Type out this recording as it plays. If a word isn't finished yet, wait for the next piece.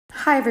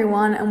Hi,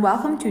 everyone, and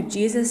welcome to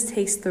Jesus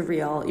Takes the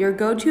Reel, your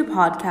go-to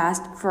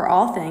podcast for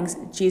all things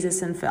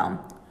Jesus in film.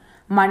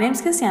 My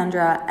name's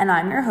Cassandra, and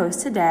I'm your host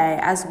today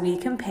as we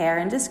compare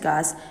and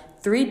discuss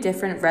 3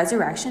 different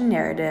resurrection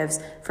narratives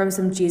from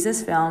some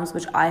Jesus films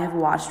which I have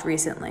watched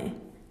recently.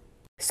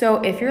 So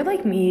if you're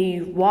like me,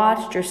 you've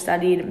watched or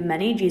studied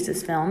many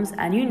Jesus films,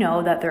 and you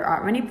know that there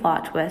aren't many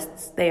plot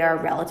twists, they are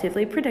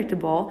relatively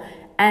predictable,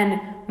 and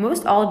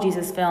most all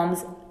Jesus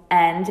films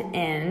end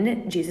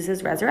in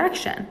Jesus'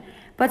 resurrection.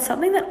 But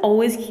something that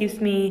always keeps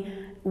me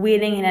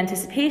waiting in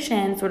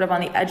anticipation, sort of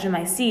on the edge of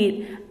my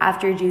seat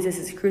after Jesus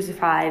is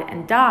crucified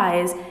and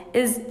dies,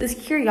 is this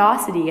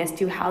curiosity as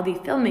to how the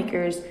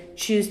filmmakers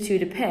choose to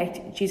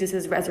depict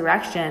Jesus'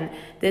 resurrection,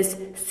 this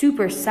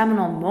super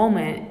seminal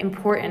moment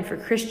important for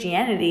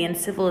Christianity and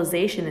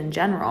civilization in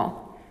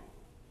general.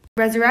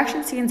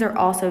 Resurrection scenes are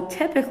also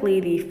typically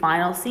the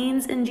final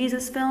scenes in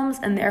Jesus films,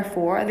 and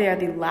therefore they are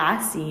the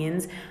last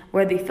scenes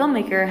where the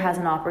filmmaker has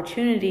an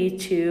opportunity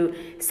to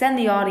send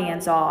the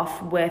audience off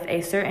with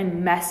a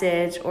certain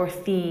message or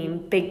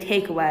theme, big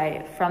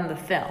takeaway from the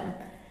film.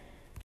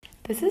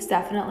 This is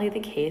definitely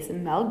the case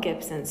in Mel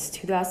Gibson's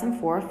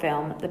 2004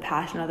 film, The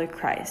Passion of the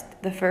Christ,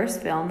 the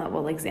first film that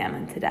we'll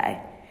examine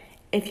today.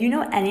 If you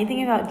know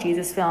anything about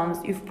Jesus films,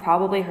 you've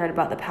probably heard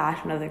about The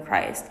Passion of the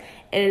Christ.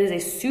 It is a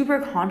super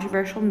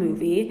controversial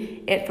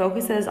movie. It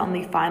focuses on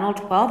the final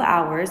 12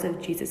 hours of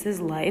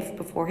Jesus' life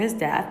before his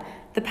death,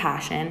 the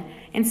Passion,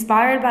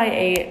 inspired by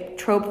a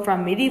trope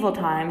from medieval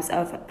times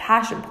of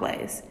passion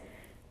plays.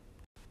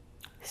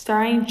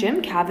 Starring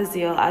Jim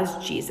Caviezel as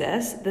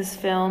Jesus, this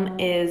film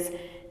is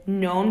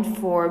known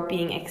for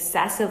being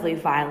excessively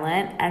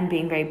violent and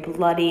being very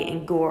bloody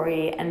and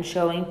gory and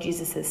showing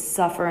Jesus'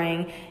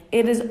 suffering.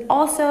 It is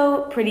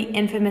also pretty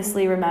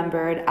infamously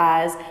remembered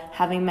as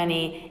having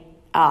many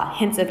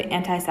hints of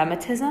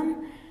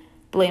anti-Semitism,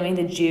 blaming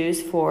the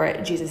Jews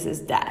for Jesus'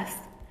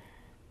 death.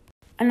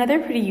 Another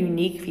pretty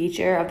unique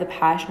feature of The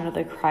Passion of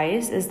the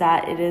Christ is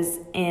that it is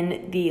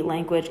in the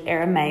language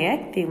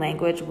Aramaic, the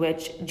language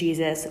which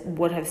Jesus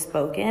would have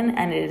spoken,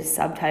 and it is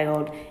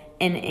subtitled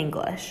in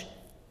English.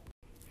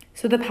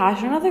 So The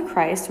Passion of the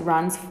Christ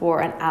runs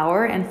for an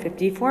hour and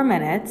 54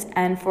 minutes,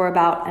 and for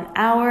about an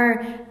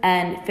hour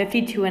and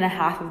 52 and a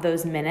half of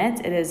those minutes,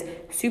 it is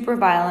super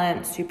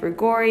violent, super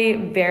gory,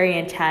 very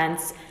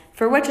intense,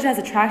 for which it has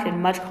attracted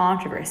much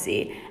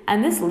controversy.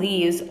 And this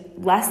leaves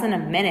less than a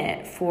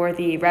minute for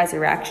the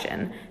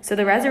resurrection. So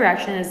the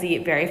resurrection is the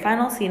very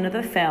final scene of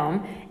the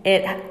film.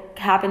 It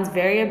happens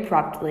very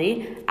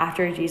abruptly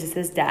after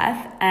Jesus'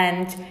 death,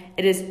 and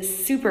it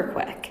is super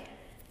quick.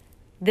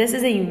 This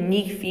is a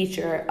unique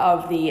feature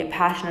of the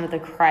Passion of the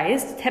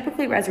Christ.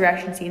 Typically,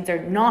 resurrection scenes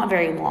are not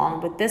very long,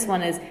 but this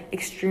one is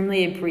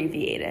extremely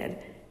abbreviated.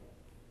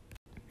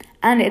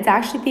 And it's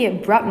actually the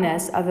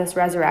abruptness of this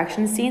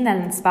resurrection scene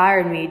that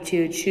inspired me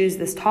to choose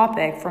this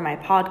topic for my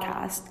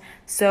podcast.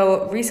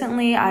 So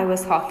recently, I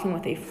was talking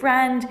with a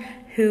friend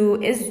who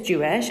is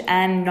Jewish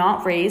and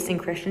not raised in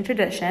Christian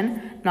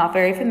tradition, not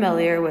very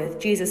familiar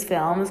with Jesus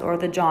films or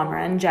the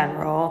genre in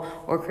general,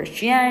 or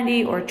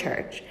Christianity or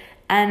church.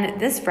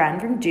 And this friend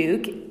from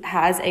Duke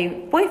has a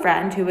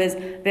boyfriend who is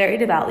very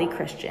devoutly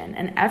Christian.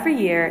 And every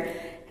year,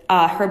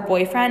 her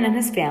boyfriend and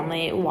his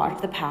family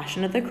watch The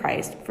Passion of the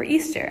Christ for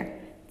Easter.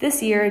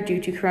 This year, due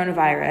to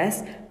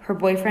coronavirus, her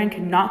boyfriend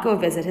could not go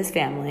visit his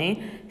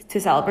family to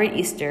celebrate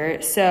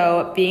Easter.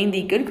 So being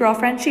the good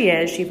girlfriend she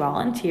is, she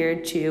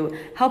volunteered to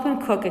help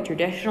him cook a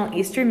traditional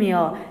Easter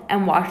meal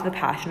and watch The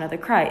Passion of the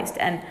Christ.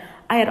 And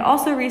I had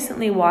also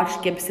recently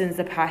watched Gibson's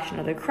The Passion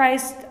of the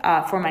Christ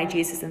for my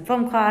Jesus in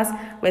film class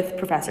with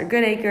Professor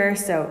Goodacre,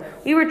 so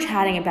we were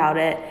chatting about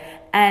it,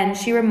 and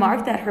she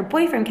remarked that her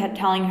boyfriend kept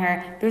telling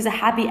her, "There's a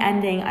happy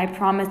ending, I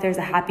promise there's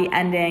a happy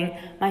ending."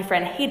 My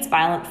friend hates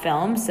violent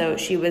films, so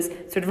she was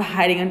sort of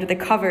hiding under the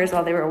covers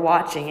while they were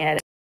watching it.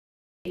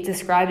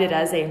 Described it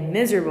as a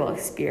miserable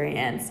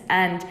experience,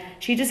 and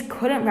she just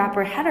couldn't wrap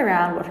her head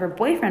around what her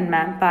boyfriend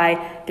meant by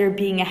there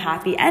being a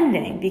happy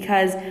ending,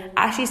 because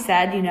as she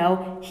said,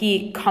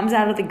 he comes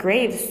out of the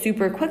grave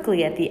super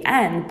quickly at the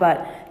end,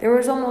 but there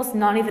was almost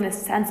not even a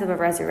sense of a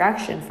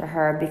resurrection for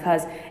her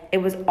because it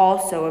was all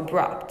so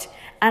abrupt.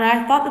 And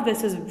I thought that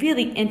this was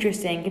really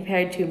interesting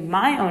compared to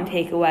my own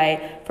takeaway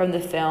from the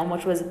film,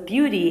 which was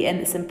beauty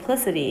and the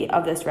simplicity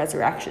of this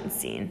resurrection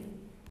scene.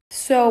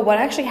 So what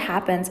actually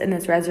happens in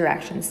this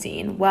resurrection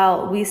scene?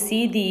 Well, we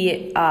see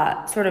the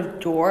sort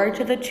of door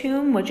to the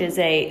tomb, which is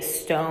a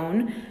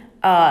stone,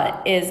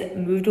 is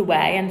moved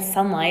away and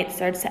sunlight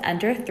starts to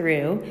enter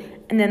through.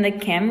 And then the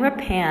camera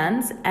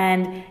pans,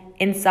 and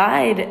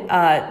inside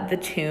the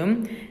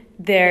tomb,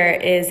 there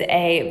is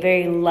a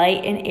very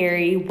light and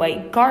airy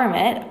white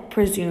garment,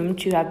 presumed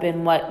to have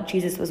been what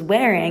Jesus was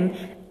wearing,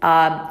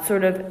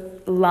 sort of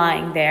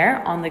lying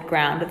there on the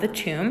ground of the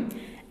tomb.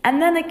 And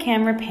then the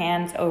camera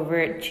pans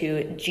over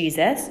to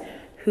Jesus,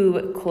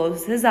 who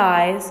closes his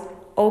eyes,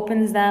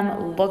 opens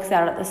them, looks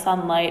out at the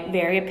sunlight,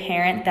 very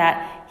apparent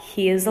that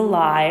he is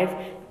alive,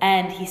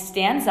 and he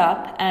stands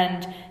up,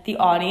 and the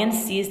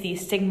audience sees the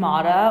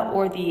stigmata,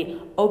 or the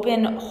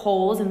open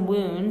holes and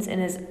wounds in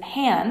his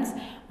hands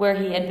where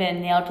he had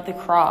been nailed to the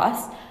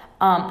cross,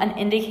 an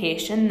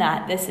indication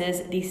that this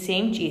is the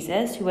same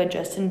Jesus who had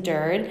just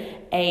endured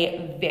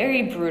a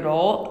very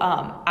brutal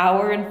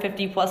hour and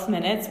 50 plus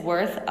minutes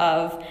worth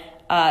of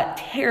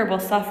terrible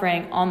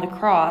suffering on the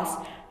cross,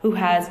 who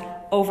has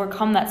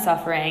overcome that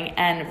suffering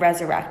and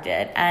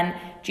resurrected. And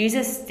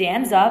Jesus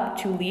stands up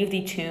to leave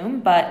the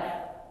tomb,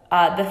 but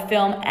the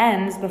film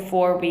ends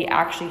before we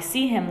actually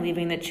see him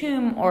leaving the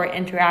tomb or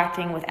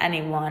interacting with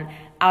anyone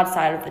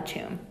outside of the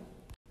tomb.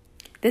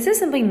 This is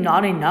simply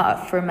not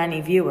enough for many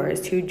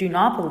viewers who do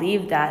not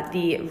believe that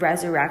the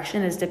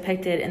resurrection is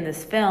depicted in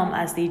this film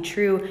as the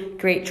true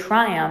great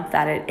triumph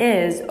that it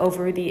is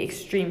over the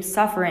extreme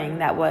suffering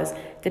that was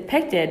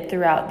depicted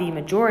throughout the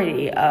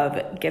majority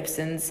of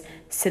Gibson's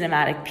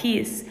cinematic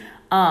piece.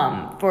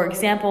 For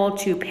example,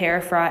 to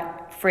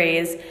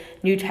paraphrase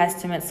New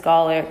Testament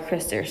scholar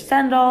Krister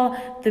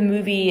Stendahl, the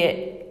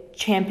movie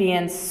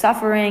champions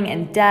suffering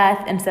and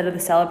death instead of the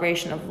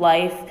celebration of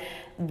life,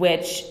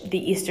 which the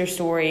Easter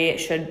story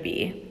should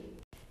be.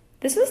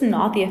 This was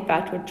not the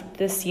effect which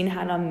this scene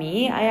had on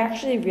me. I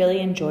actually really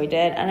enjoyed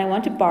it, and I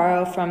want to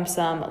borrow from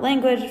some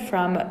language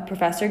from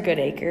Professor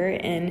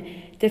Goodacre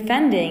in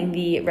defending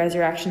the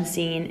resurrection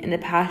scene in the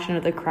Passion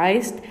of the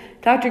Christ.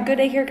 Dr.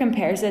 Goodacre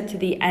compares it to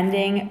the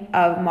ending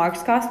of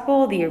Mark's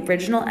Gospel, the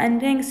original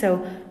ending,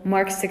 so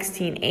Mark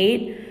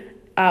 16:8,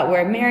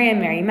 where Mary and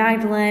Mary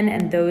Magdalene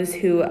and those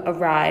who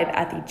arrive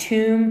at the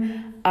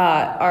tomb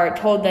are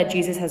told that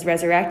Jesus has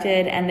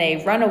resurrected, and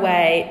they run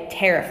away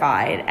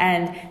terrified.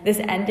 And this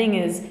ending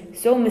is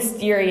so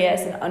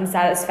mysterious and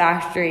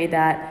unsatisfactory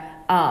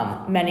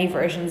that many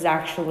versions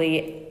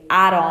actually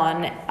add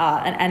on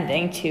an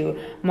ending to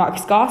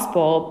Mark's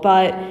Gospel,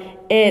 but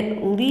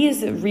it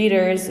leaves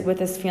readers with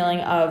this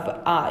feeling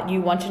of you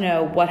want to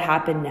know what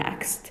happened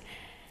next.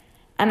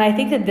 And I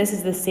think that this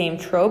is the same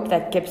trope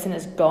that Gibson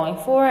is going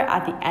for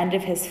at the end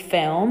of his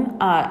film,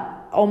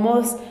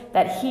 almost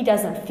that he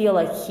doesn't feel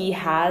like he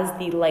has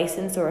the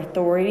license or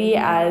authority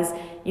as,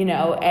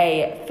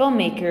 a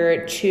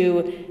filmmaker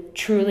to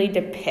truly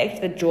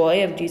depict the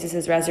joy of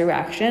Jesus'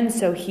 resurrection,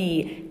 so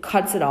he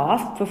cuts it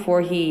off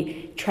before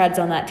he treads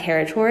on that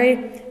territory.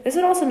 This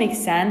would also make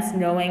sense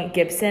knowing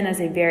Gibson as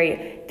a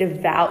very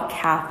devout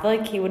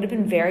Catholic. He would have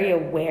been very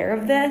aware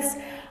of this.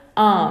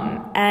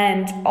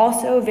 And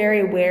also very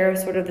aware of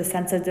sort of the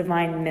sense of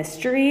divine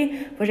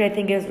mystery, which I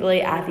think is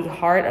really at the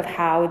heart of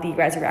how the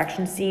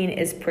resurrection scene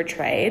is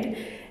portrayed.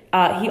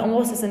 He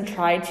almost doesn't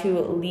try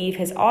to leave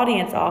his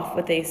audience off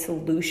with a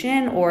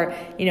solution or,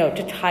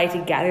 to tie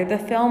together the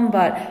film,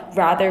 but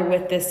rather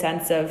with this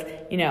sense of,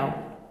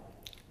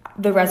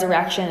 the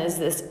resurrection is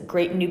this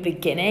great new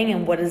beginning,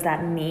 and what does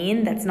that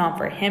mean? That's not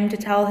for him to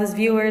tell his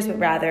viewers, but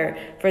rather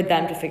for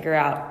them to figure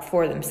out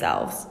for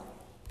themselves.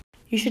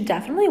 You should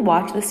definitely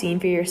watch the scene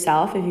for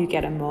yourself if you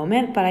get a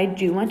moment, but I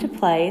do want to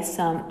play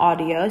some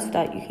audio so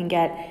that you can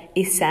get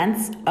a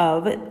sense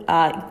of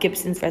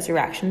Gibson's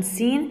resurrection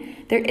scene.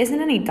 There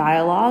isn't any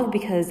dialogue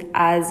because,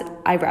 as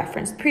I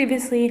referenced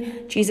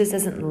previously, Jesus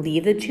doesn't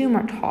leave the tomb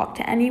or talk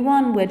to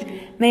anyone, which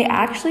may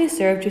actually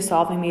serve to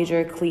solve a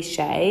major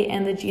cliche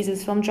in the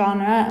Jesus film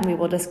genre, and we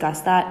will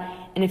discuss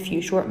that in a few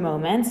short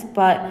moments.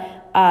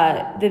 But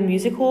the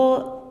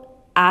musical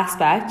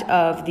aspect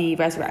of the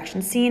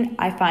resurrection scene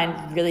I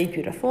find really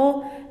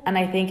beautiful, and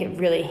I think it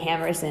really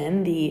hammers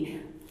in the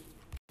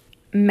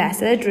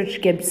message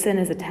which Gibson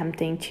is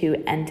attempting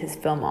to end his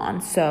film on.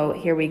 So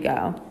here we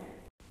go.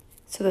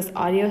 So this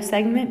audio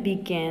segment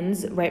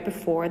begins right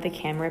before the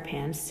camera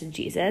pans to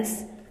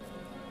Jesus.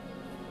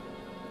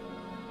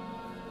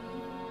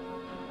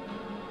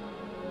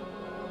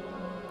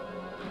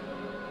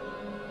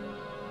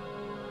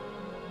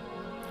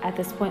 At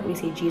this point, we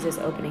see Jesus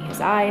opening his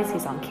eyes.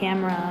 He's on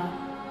camera.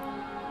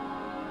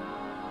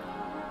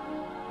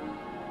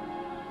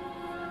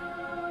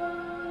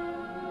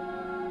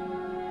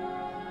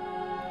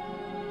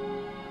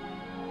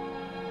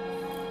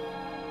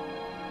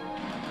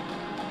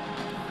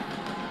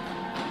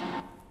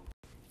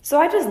 So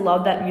I just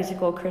love that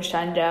musical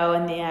crescendo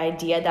and the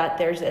idea that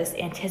there's this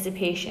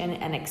anticipation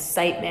and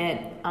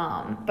excitement,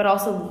 but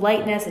also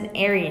lightness and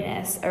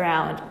airiness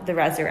around the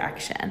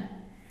resurrection.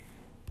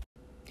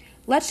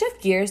 Let's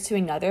shift gears to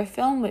another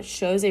film which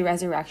shows a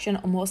resurrection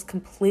almost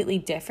completely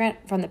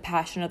different from the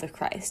Passion of the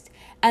Christ.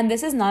 And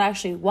this is not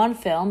actually one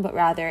film, but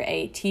rather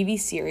a TV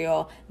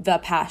serial, The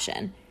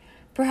Passion.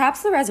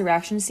 Perhaps the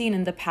resurrection scene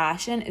in The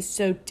Passion is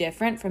so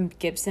different from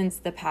Gibson's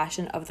The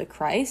Passion of the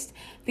Christ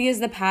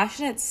because The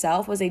Passion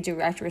itself was a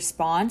direct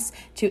response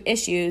to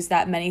issues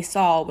that many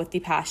saw with The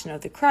Passion of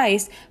the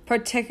Christ,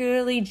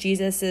 particularly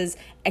Jesus's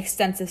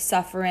extensive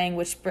suffering,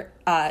 which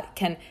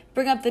can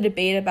bring up the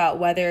debate about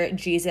whether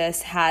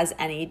Jesus has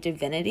any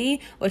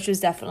divinity, which was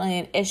definitely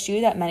an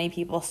issue that many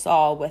people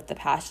saw with The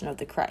Passion of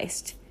the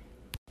Christ.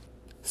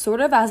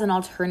 Sort of as an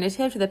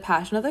alternative to The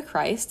Passion of the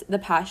Christ, The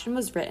Passion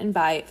was written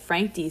by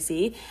Frank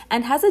Dietze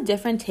and has a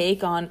different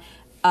take on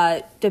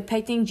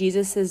depicting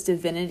Jesus'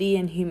 divinity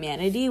and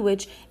humanity,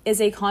 which is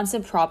a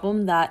constant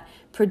problem that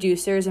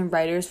producers and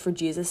writers for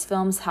Jesus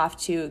films have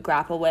to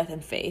grapple with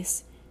and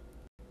face.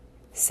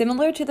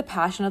 Similar to the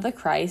Passion of the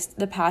Christ,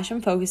 the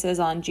Passion focuses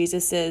on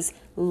Jesus'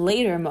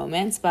 later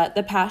moments, but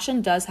the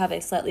Passion does have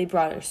a slightly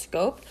broader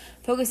scope,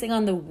 focusing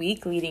on the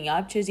week leading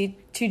up to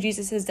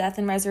Jesus' death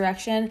and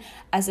resurrection,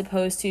 as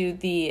opposed to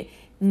the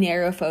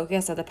narrow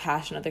focus of the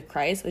Passion of the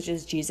Christ, which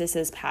is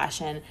Jesus'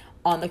 passion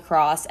on the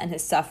cross and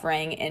his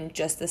suffering in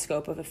just the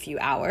scope of a few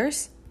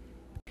hours.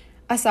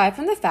 Aside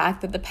from the fact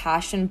that the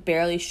Passion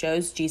barely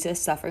shows Jesus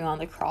suffering on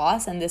the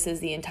cross, and this is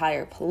the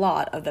entire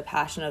plot of the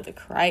Passion of the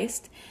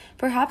Christ,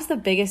 perhaps the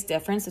biggest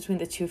difference between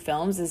the two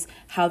films is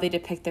how they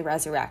depict the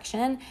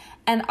resurrection.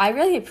 And I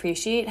really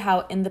appreciate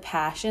how in the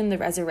Passion, the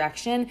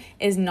resurrection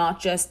is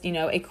not just,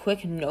 a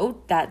quick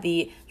note that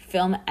the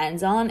film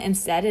ends on.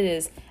 Instead, it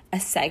is a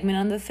segment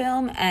on the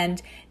film,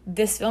 and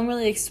this film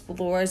really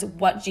explores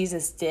what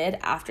Jesus did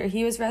after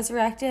he was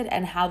resurrected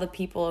and how the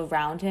people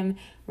around him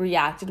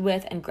reacted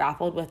with and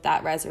grappled with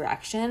that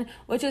resurrection,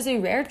 which is a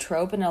rare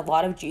trope in a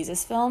lot of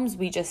Jesus films.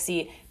 We just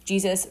see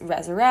Jesus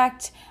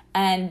resurrect,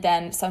 and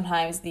then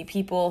sometimes the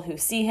people who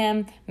see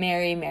him,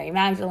 Mary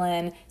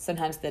Magdalene,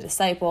 sometimes the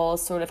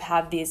disciples, sort of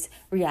have these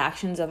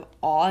reactions of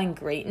awe and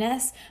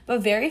greatness,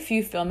 but very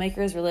few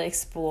filmmakers really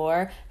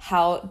explore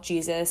how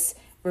Jesus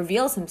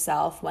reveals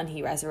himself when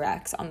he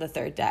resurrects on the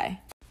third day.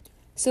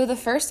 So the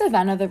first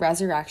event of the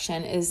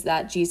resurrection is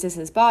that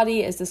Jesus'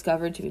 body is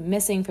discovered to be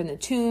missing from the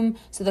tomb.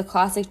 So the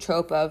classic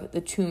trope of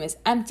the tomb is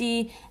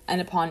empty,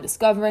 and upon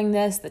discovering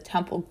this, the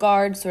temple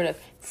guards sort of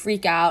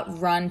freak out,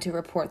 run to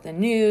report the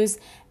news,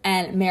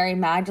 and Mary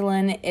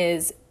Magdalene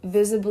is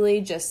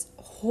visibly just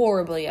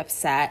horribly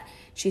upset.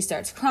 She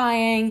starts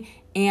crying,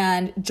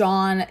 and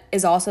John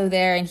is also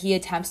there, and he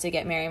attempts to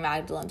get Mary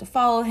Magdalene to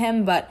follow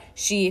him, but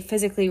she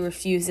physically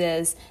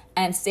refuses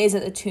and stays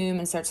at the tomb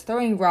and starts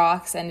throwing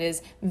rocks and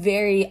is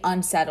very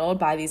unsettled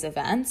by these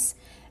events.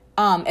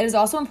 It is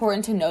also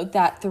important to note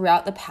that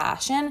throughout the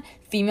Passion,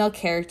 female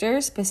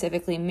characters,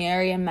 specifically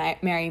Mary and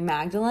Mary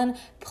Magdalene,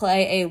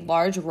 play a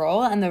large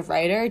role, and the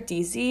writer,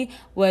 Deasy,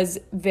 was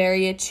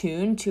very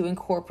attuned to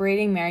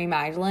incorporating Mary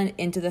Magdalene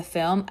into the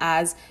film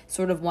as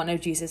sort of one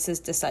of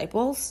Jesus's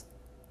disciples.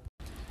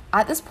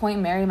 At this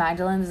point, Mary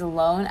Magdalene is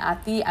alone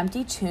at the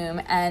empty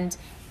tomb, and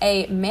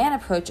a man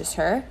approaches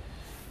her.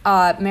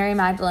 Mary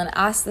Magdalene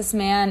asks this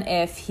man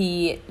if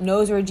he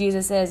knows where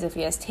Jesus is, if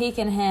he has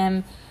taken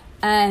him.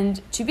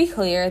 And to be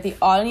clear, the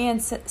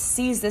audience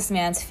sees this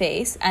man's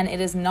face, and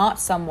it is not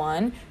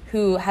someone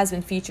who has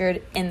been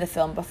featured in the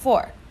film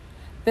before.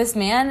 This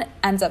man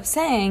ends up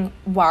saying,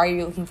 "Why are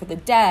you looking for the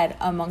dead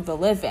among the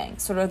living?"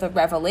 Sort of the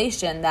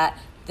revelation that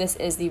this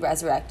is the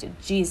resurrected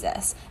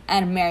Jesus.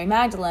 And Mary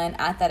Magdalene,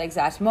 at that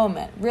exact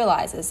moment,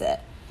 realizes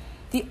it.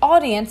 The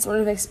audience sort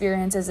of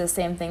experiences the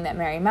same thing that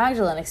Mary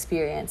Magdalene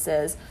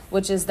experiences,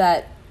 which is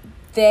that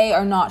they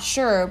are not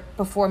sure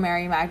before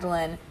Mary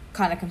Magdalene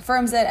kind of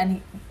confirms it,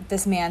 and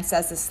this man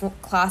says this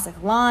classic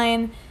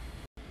line.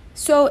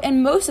 So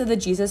in most of the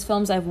Jesus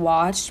films I've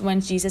watched,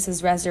 when Jesus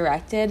is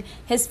resurrected,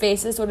 his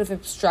face is sort of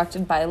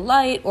obstructed by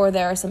light, or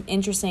there are some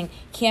interesting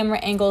camera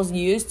angles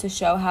used to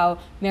show how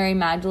Mary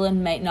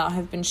Magdalene might not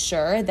have been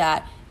sure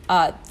that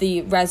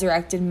the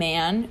resurrected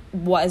man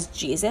was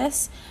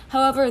Jesus.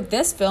 However,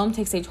 this film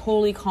takes a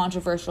totally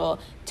controversial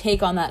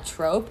take on that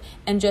trope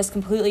and just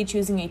completely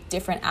choosing a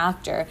different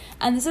actor.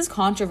 And this is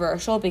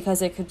controversial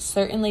because it could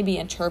certainly be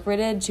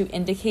interpreted to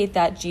indicate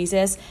that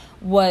Jesus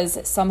was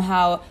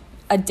somehow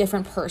a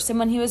different person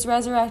when he was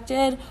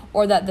resurrected,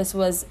 or that this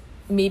was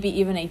maybe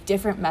even a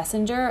different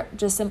messenger,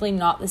 just simply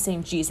not the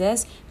same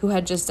Jesus who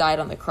had just died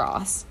on the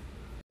cross.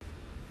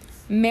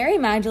 Mary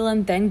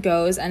Magdalene then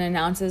goes and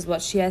announces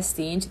what she has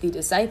seen to the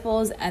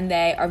disciples, and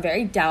they are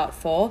very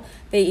doubtful.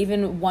 They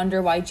even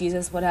wonder why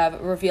Jesus would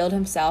have revealed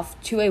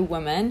himself to a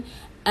woman,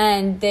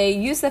 and they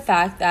use the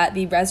fact that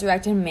the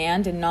resurrected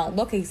man did not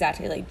look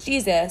exactly like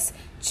Jesus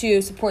to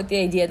support the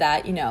idea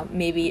that,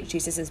 maybe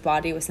Jesus'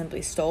 body was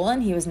simply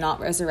stolen. He was not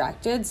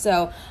resurrected.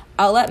 So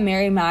I'll let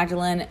Mary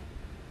Magdalene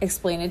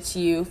explain it to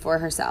you for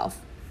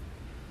herself.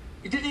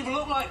 He didn't even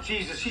look like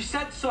Jesus. She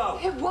said so.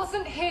 It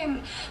wasn't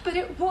him, but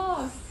it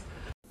was.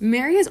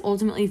 Mary is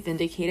ultimately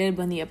vindicated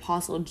when the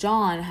Apostle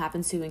John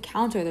happens to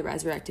encounter the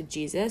resurrected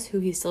Jesus, who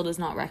he still does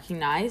not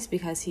recognize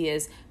because he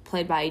is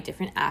played by a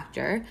different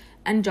actor.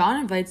 And John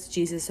invites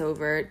Jesus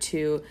over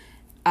to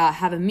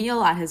have a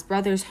meal at his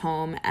brother's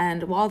home.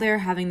 And while they're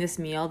having this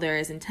meal, there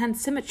is intense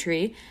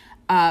symmetry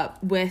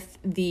with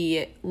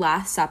the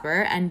Last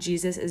Supper, and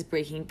Jesus is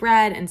breaking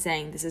bread and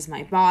saying, "This is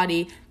my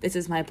body, this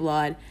is my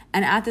blood."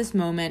 And at this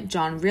moment,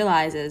 John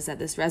realizes that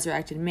this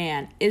resurrected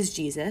man is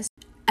Jesus.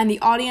 And the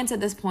audience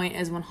at this point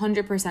is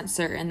 100%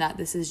 certain that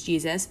this is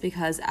Jesus,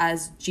 because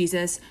as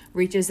Jesus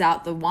reaches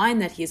out the wine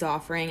that he's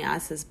offering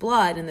as his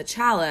blood in the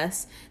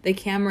chalice, the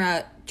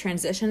camera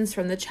transitions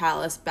from the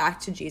chalice back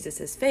to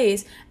Jesus's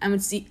face, and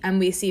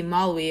we see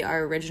Malwi,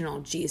 our original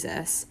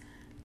Jesus.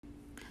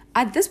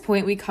 At this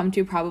point, we come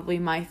to probably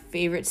my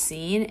favorite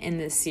scene in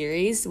this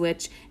series,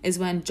 which is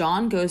when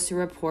John goes to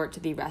report to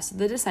the rest of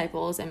the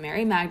disciples and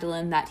Mary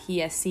Magdalene that he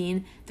has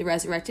seen the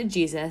resurrected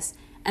Jesus,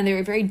 and they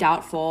were very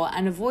doubtful,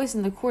 and a voice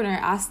in the corner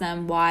asks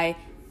them why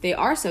they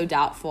are so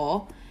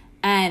doubtful,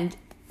 and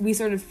we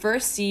sort of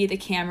first see the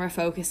camera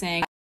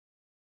focusing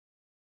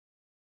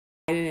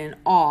in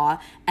awe,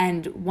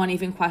 and one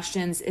even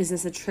questions, is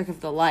this a trick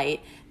of the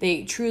light?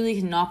 They truly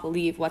cannot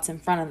believe what's in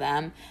front of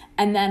them.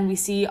 And then we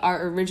see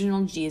our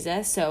original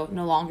Jesus, so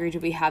no longer do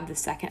we have the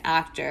second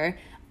actor,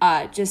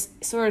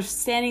 just sort of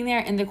standing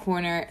there in the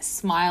corner,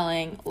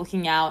 smiling,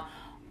 looking out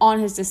on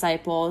his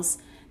disciples.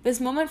 This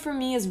moment for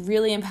me is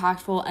really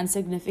impactful and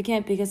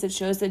significant because it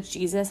shows that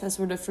Jesus has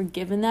sort of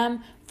forgiven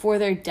them for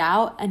their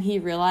doubt, and he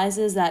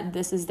realizes that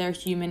this is their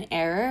human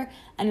error,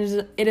 and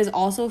it is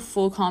also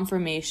full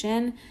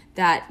confirmation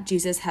that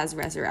Jesus has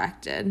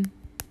resurrected.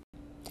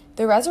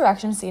 The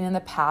resurrection scene in the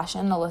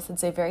Passion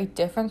elicits a very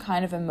different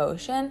kind of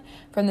emotion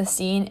from the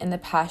scene in the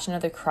Passion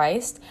of the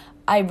Christ.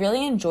 I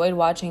really enjoyed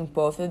watching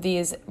both of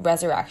these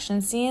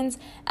resurrection scenes,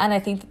 and I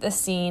think that the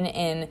scene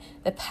in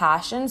the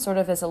Passion sort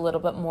of is a little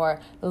bit more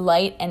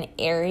light and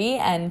airy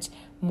and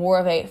more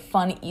of a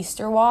fun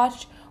Easter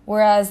watch,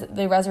 whereas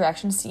the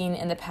resurrection scene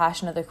in the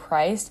Passion of the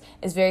Christ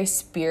is very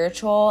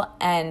spiritual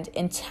and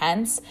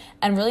intense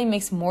and really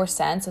makes more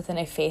sense within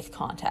a faith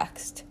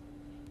context.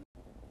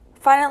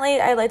 Finally,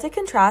 I'd like to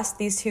contrast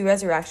these two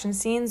resurrection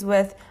scenes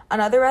with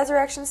another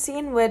resurrection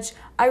scene which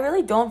I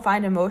really don't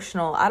find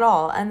emotional at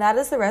all, and that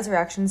is the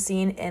resurrection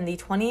scene in the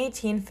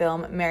 2018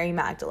 film Mary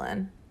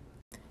Magdalene.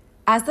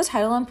 As the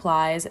title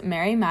implies,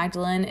 Mary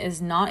Magdalene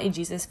is not a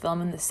Jesus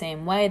film in the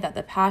same way that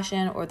The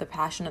Passion or The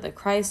Passion of the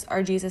Christ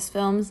are Jesus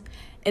films.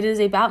 It is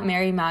about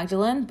Mary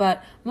Magdalene,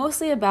 but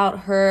mostly about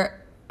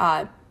her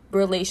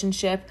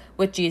relationship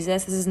with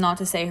Jesus. This is not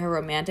to say her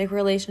romantic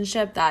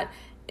relationship, that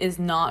is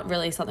not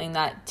really something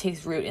that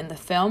takes root in the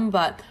film,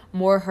 but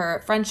more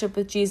her friendship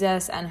with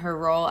Jesus and her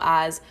role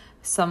as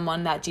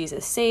someone that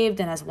Jesus saved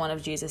and as one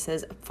of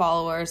Jesus's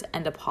followers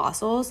and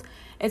apostles.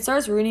 It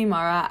stars Rooney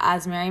Mara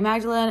as Mary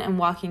Magdalene and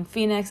Joaquin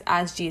Phoenix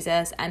as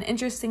Jesus, and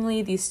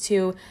interestingly, these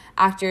two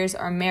actors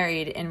are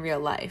married in real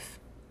life.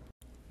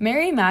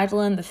 Mary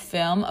Magdalene, the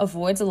film,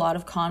 avoids a lot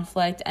of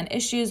conflict and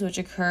issues which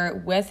occur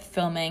with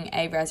filming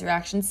a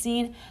resurrection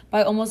scene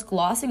by almost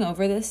glossing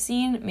over this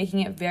scene,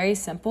 making it very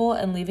simple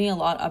and leaving a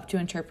lot up to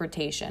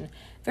interpretation.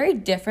 Very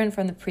different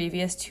from the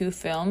previous two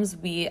films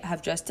we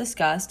have just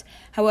discussed.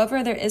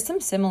 However, there is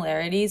some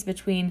similarities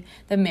between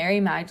the Mary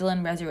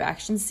Magdalene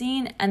resurrection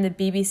scene and the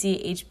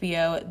BBC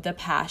HBO The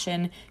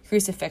Passion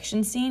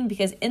crucifixion scene,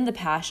 because in The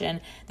Passion,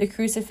 the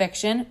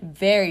crucifixion,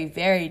 very,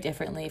 very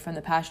differently from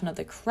The Passion of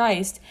the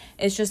Christ,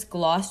 is just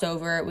glossed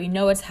over. We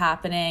know it's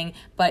happening,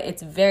 but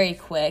it's very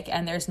quick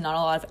and there's not a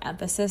lot of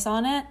emphasis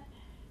on it.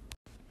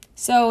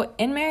 So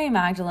in Mary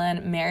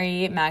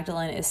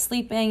Magdalene is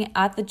sleeping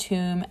at the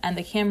tomb, and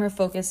the camera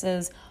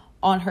focuses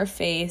on her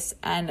face,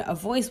 and a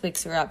voice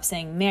wakes her up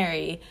saying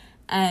Mary,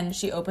 and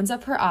she opens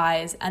up her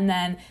eyes, and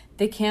then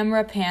the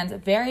camera pans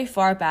very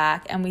far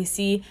back, and we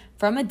see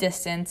from a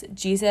distance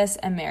Jesus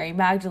and Mary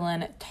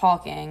Magdalene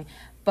talking,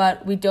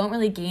 but we don't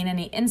really gain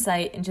any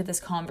insight into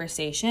this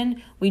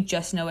conversation. We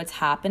just know it's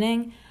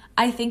happening.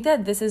 I think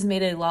that this has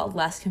made it a lot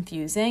less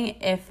confusing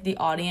if the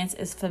audience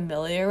is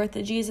familiar with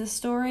the Jesus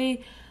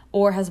story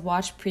or has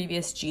watched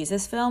previous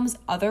Jesus films.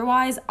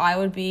 Otherwise, I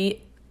would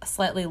be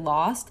slightly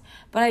lost,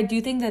 but I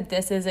do think that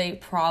this is a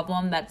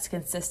problem that's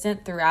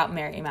consistent throughout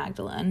Mary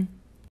Magdalene.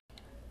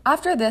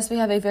 After this, we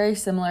have a very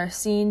similar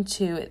scene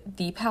to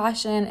The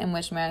Passion, in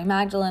which Mary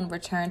Magdalene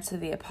returns to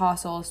the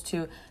apostles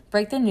to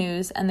break the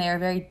news, and they are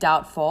very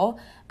doubtful,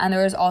 and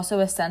there is also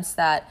a sense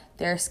that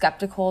they're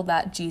skeptical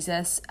that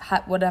Jesus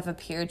would have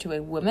appeared to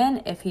a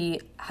woman if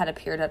he had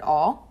appeared at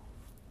all.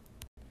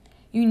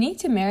 Unique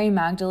to Mary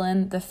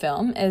Magdalene, the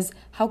film, is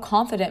how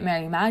confident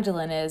Mary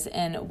Magdalene is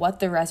in what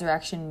the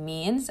resurrection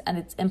means and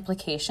its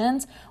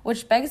implications,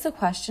 which begs the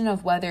question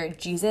of whether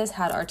Jesus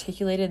had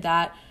articulated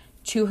that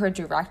to her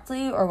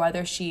directly or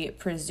whether she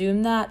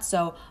presumed that.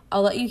 So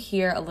I'll let you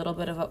hear a little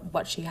bit of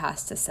what she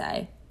has to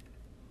say.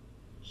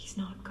 He's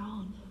not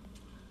gone.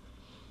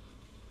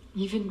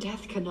 Even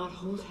death cannot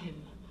hold him.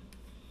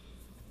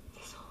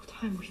 This whole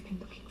time we've been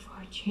looking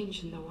for a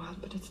change in the world,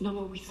 but it's not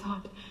what we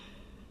thought.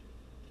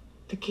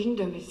 The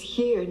kingdom is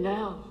here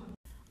now.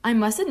 I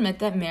must admit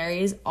that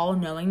Mary's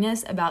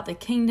all-knowingness about the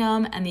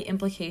kingdom and the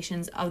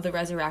implications of the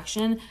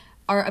resurrection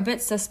are a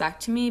bit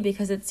suspect to me,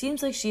 because it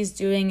seems like she's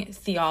doing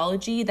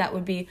theology that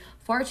would be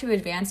far too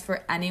advanced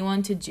for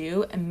anyone to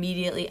do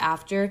immediately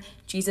after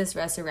Jesus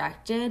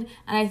resurrected,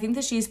 and I think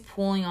that she's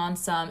pulling on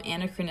some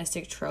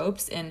anachronistic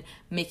tropes in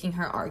making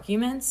her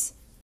arguments.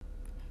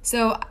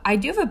 So I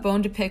do have a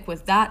bone to pick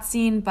with that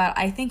scene, but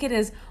I think it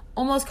is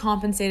almost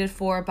compensated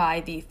for by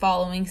the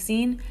following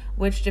scene,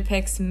 which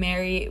depicts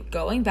Mary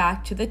going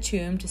back to the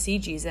tomb to see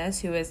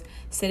Jesus, who is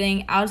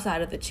sitting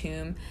outside of the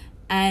tomb,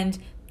 and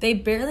they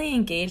barely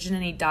engage in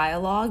any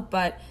dialogue,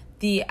 but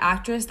the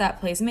actress that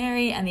plays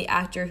Mary and the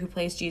actor who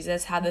plays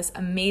Jesus have this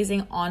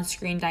amazing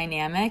on-screen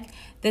dynamic.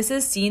 This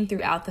is seen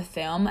throughout the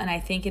film, and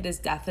I think it is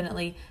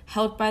definitely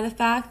helped by the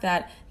fact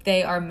that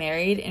they are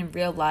married in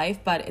real life,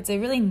 but it's a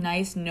really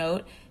nice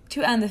note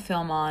to end the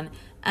film on.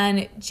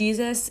 And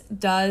Jesus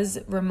does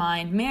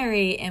remind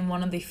Mary in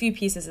one of the few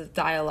pieces of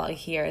dialogue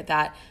here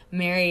that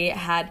Mary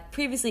had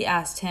previously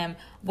asked him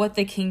what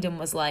the kingdom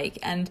was like.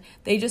 And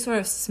they just sort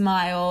of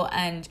smile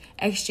and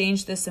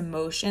exchange this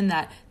emotion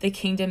that the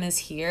kingdom is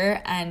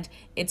here and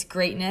its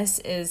greatness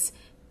is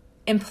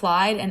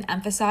implied and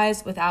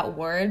emphasized without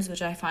words,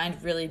 which I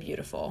find really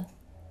beautiful.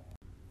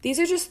 These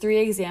are just 3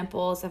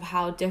 examples of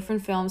how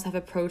different films have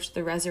approached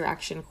the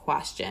resurrection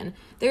question.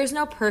 There is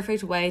no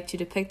perfect way to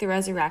depict the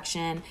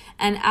resurrection,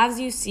 and as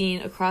you've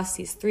seen across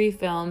these 3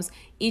 films,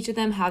 each of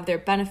them have their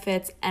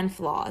benefits and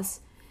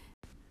flaws.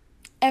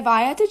 If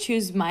I had to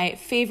choose my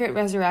favorite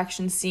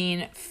resurrection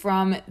scene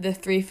from the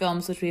 3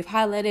 films which we've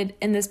highlighted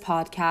in this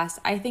podcast,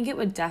 I think it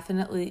would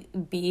definitely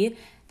be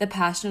The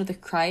Passion of the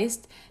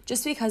Christ,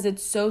 just because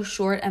it's so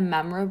short and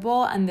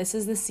memorable, and this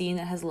is the scene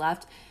that has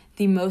left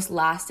the most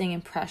lasting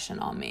impression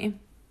on me.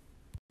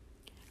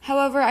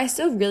 However, I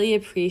still really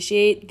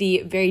appreciate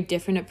the very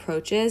different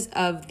approaches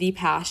of The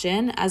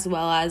Passion as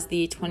well as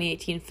the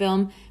 2018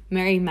 film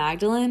Mary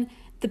Magdalene.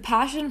 The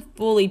Passion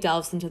fully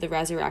delves into the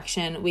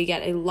resurrection. We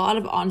get a lot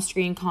of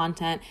on-screen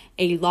content,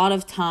 a lot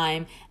of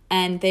time,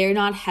 and they are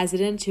not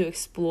hesitant to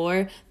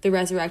explore the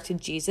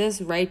resurrected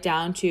Jesus right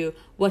down to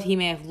what he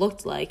may have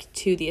looked like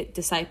to the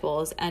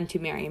disciples and to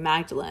Mary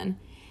Magdalene.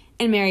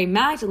 In Mary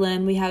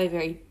Magdalene, we have a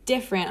very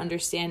different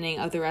understanding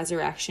of the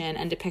resurrection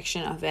and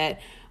depiction of it,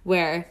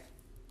 where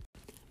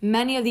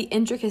many of the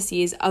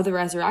intricacies of the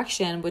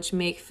resurrection, which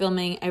make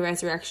filming a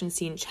resurrection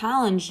scene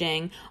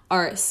challenging,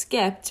 are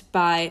skipped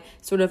by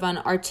sort of an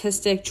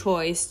artistic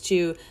choice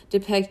to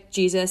depict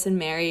Jesus and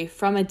Mary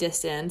from a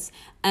distance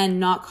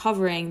and not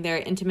covering their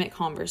intimate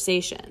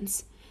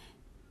conversations.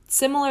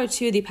 Similar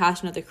to The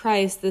Passion of the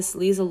Christ, this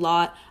leaves a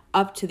lot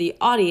up to the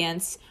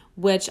audience,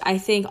 which I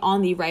think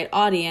on the right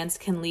audience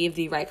can leave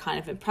the right kind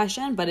of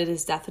impression, but it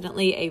is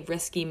definitely a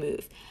risky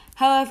move.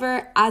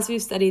 However, as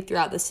we've studied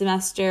throughout the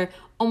semester,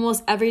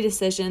 almost every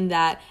decision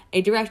that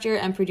a director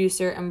and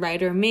producer and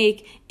writer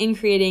make in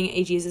creating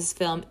a Jesus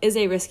film is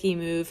a risky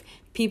move.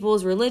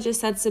 People's religious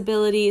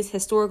sensibilities,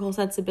 historical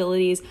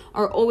sensibilities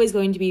are always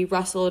going to be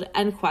wrestled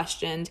and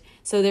questioned.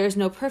 So there is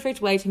no perfect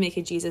way to make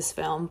a Jesus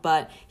film,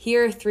 but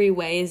here are 3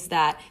 ways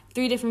that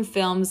 3 different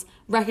films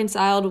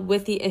reconciled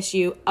with the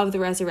issue of the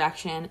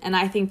resurrection, and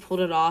I think pulled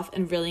it off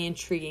in really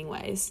intriguing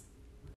ways.